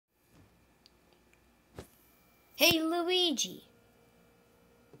Hey, Luigi.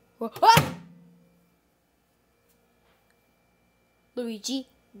 Ah! Luigi,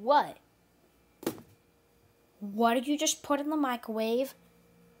 what? What did you just put in the microwave?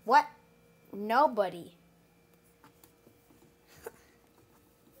 What? Nobody.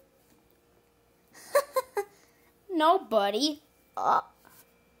 Nobody?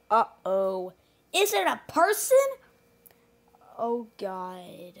 Uh-oh. Is it a person? Oh,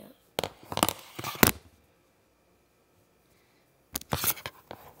 God.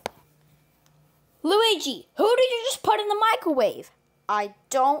 Luigi, who did you just put in the microwave? I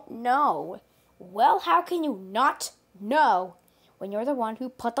don't know. Well, how can you not know when you're the one who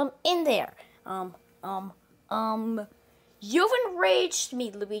put them in there? You've enraged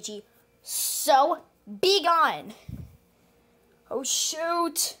me, Luigi. So, be gone. Oh,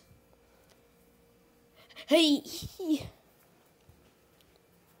 shoot. Hey.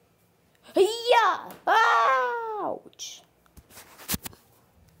 Yeah. Ouch.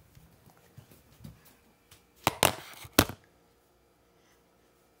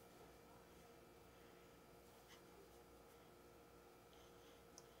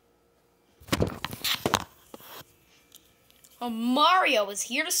 Oh, Mario is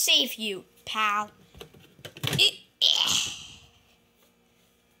here to save you, pal.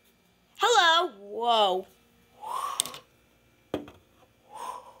 Hello. Whoa.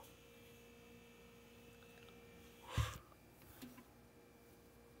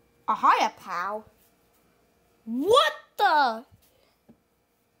 Hiya, pal. What the?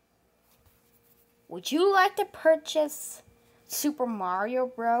 Would you like to purchase Super Mario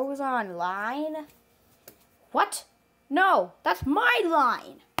Bros. Online? What? No, that's my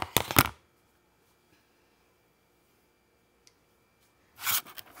line.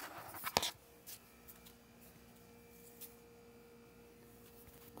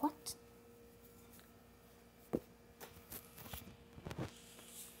 What?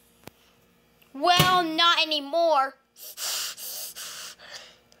 Well, not anymore.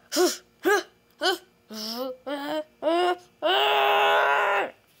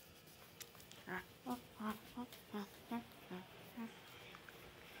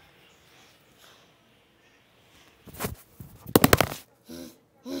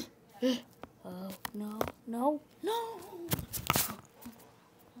 Oh, no, no, no.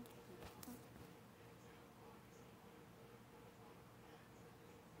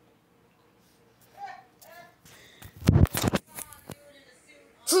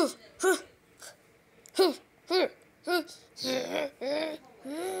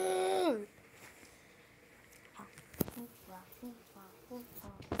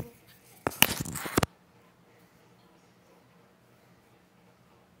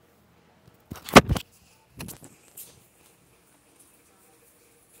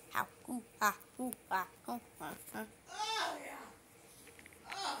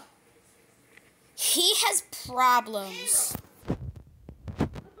 He has problems.